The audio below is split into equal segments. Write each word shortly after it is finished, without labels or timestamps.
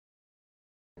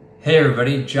Hey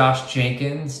everybody, Josh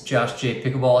Jenkins, Josh J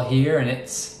Pickleball here, and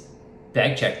it's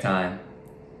bag check time.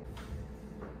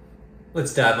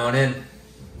 Let's dive on in.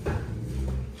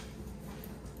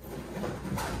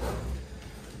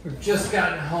 We've just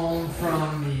gotten home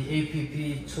from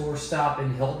the APP tour stop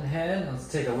in Hilton Head. Let's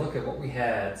take a look at what we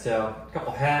had. So, a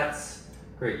couple hats,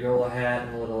 great Yola hat,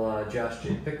 and a little Josh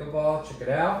J Pickleball. Check it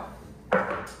out.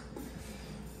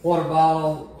 Water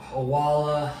bottle, a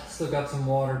Walla, still got some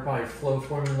water, probably flow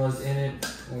formulas in it.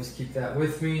 Always keep that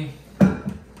with me.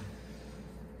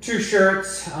 2 shirts,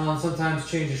 sometimes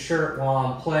change a shirt while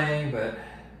I'm playing, but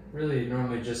really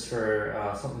normally just for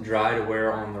something dry to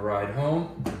wear on the ride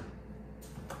home.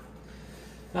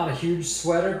 Not a huge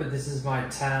sweater, but this is my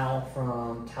towel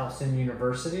from Towson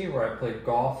University where I played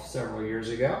golf several years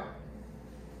ago.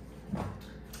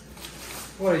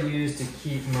 What I use to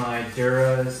keep my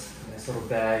Duras, nice little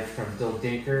bag from Dill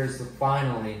Dinkers,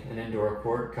 finally an indoor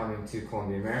court coming to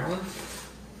Columbia, Maryland.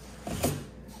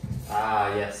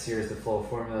 Yes, here's the flow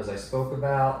formulas I spoke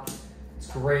about. It's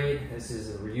great. This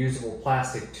is a reusable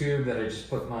plastic tube that I just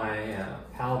put my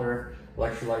powder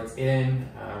electrolytes in,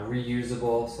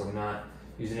 reusable, so I'm not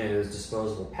using any of those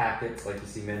disposable packets like you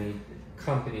see many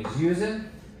companies using.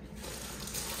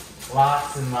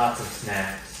 Lots and lots of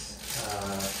snacks.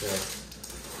 So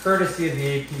courtesy of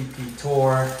the APP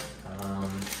tour,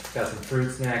 got some fruit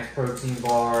snacks, protein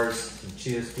bars, some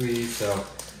chia squeeze. So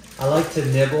I like to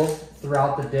nibble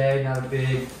throughout the day, not a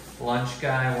big lunch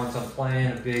guy. Once I'm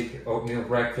playing, a big oatmeal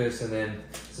breakfast and then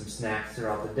some snacks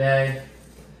throughout the day.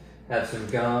 Have some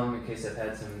gum in case I've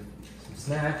had some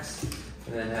snacks.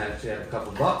 And then I actually have a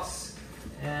couple bucks.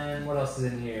 And what else is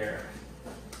in here?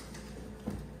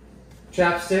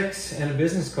 Chapsticks and a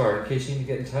business card in case you need to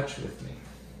get in touch with me.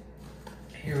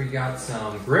 Here we got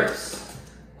some grips.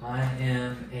 I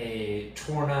am a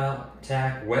Torna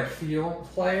Tack Wet Feel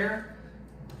player.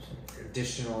 Some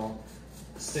additional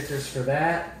stickers for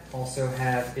that. Also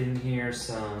have in here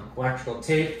some electrical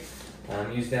tape.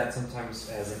 Use that sometimes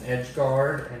as an edge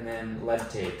guard, and then lead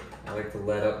tape. I like to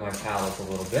lead up my paddles a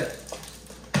little bit.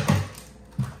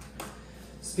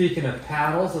 Speaking of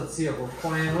paddles, let's see what we're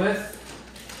playing with.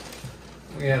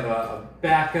 We have a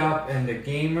backup and a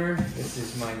gamer. This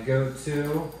is my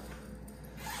go-to.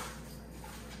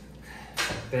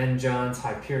 Ben John's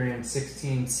Hyperion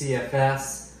 16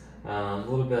 CFS. A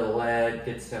little bit of lead,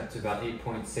 gets up to about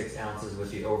 8.6 ounces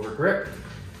with the over grip.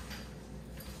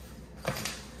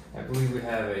 I believe we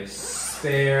have a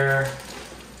spare,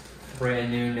 brand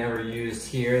new, never used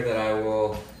here that I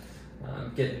will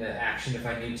get into action if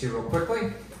I need to real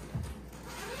quickly.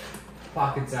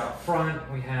 Pockets out front,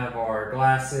 we have our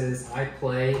glasses. I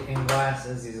play in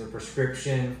glasses, these are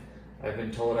prescription. I've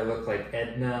been told I look like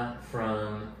Edna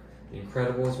from The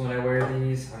Incredibles when I wear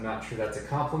these. I'm not sure that's a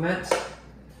compliment.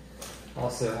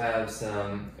 Also have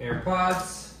some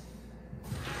AirPods.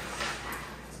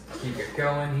 Keep it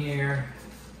going here.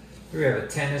 We have a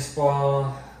tennis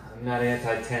ball. I'm not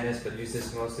anti-tennis, but use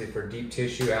this mostly for deep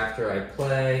tissue after I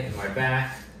play in my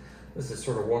back. This is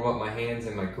sort of warm up my hands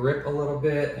and my grip a little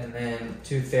bit. And then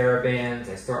 2 TheraBands.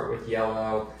 I start with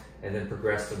yellow and then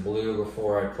progress to blue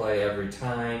before I play every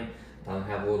time.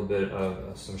 Have a little bit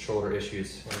of some shoulder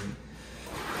issues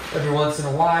every once in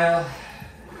a while.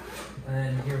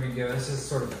 And here we go. This is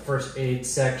sort of the first aid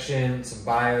section. Some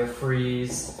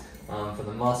BioFreeze for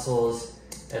the muscles.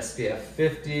 SPF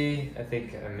 50. I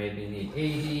think I maybe need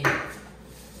 80.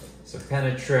 Some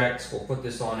Penetrex. We'll put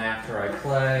this on after I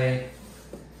play.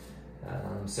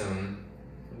 Some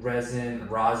rosin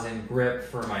grip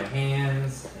for my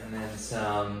hands, and then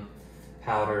some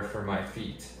powder for my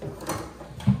feet.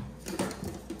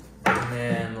 And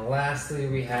then lastly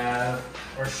we have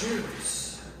our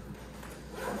shoes.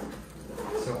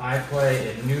 So I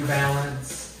play in New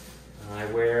Balance, I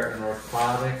wear an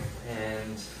orthotic,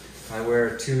 and I wear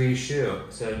a 2E shoe.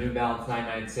 So New Balance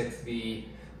 996V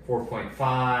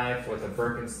 4.5 with a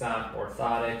Birkenstock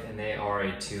orthotic, and they are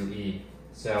a 2E.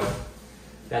 So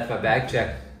that's my bag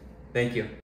check. Thank you.